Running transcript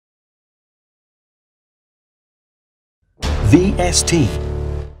VST,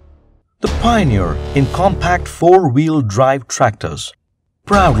 the pioneer in compact four-wheel drive tractors,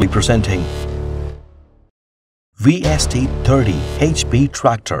 proudly presenting VST 30 HP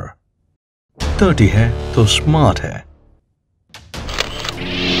tractor. 30 है तो smart है.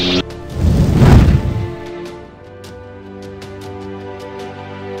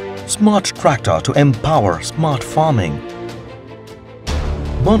 Smart tractor to empower smart farming.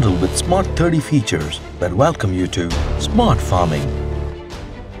 Bundled with smart 30 features that welcome you to smart farming.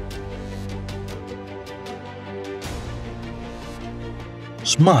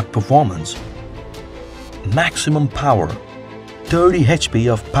 Smart performance. Maximum power. 30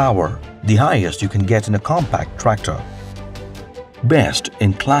 HP of power, the highest you can get in a compact tractor. Best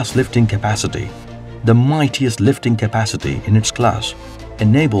in class lifting capacity. The mightiest lifting capacity in its class.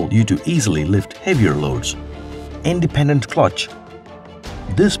 Enable you to easily lift heavier loads. Independent clutch.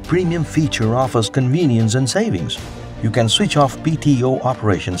 This premium feature offers convenience and savings. You can switch off PTO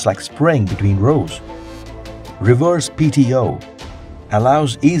operations like spraying between rows. Reverse PTO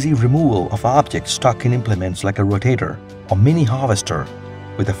allows easy removal of objects stuck in implements like a rotator or mini harvester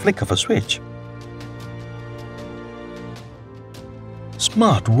with a flick of a switch.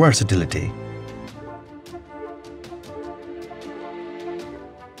 Smart versatility.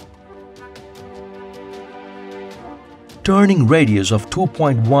 Turning radius of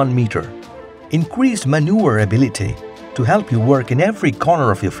 2.1 meter, increased maneuverability to help you work in every corner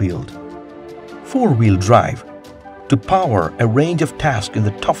of your field. Four-wheel drive to power a range of tasks in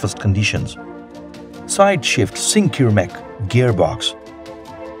the toughest conditions. Side shift Syncurmech gearbox.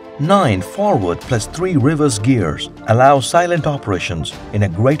 9 forward plus 3 reverse gears allow silent operations in a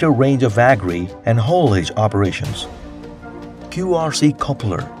greater range of agri and haulage operations. QRC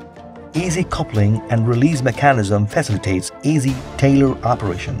coupler. Easy coupling and release mechanism facilitates easy tailor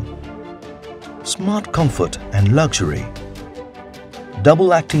operation. Smart comfort and luxury.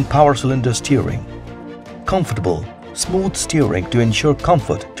 Double-acting power cylinder steering. Comfortable, smooth steering to ensure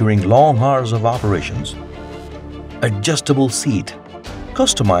comfort during long hours of operations. Adjustable seat.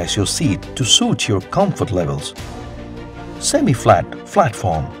 Customize your seat to suit your comfort levels. Semi-flat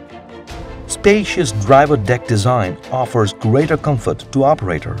platform. Spacious driver deck design offers greater comfort to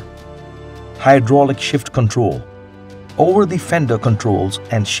operator. Hydraulic shift control, over-the-fender controls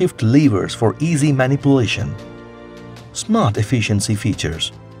and shift levers for easy manipulation. Smart efficiency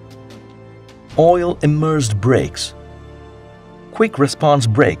features. Oil-immersed brakes. Quick response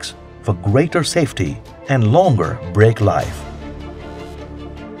brakes for greater safety and longer brake life.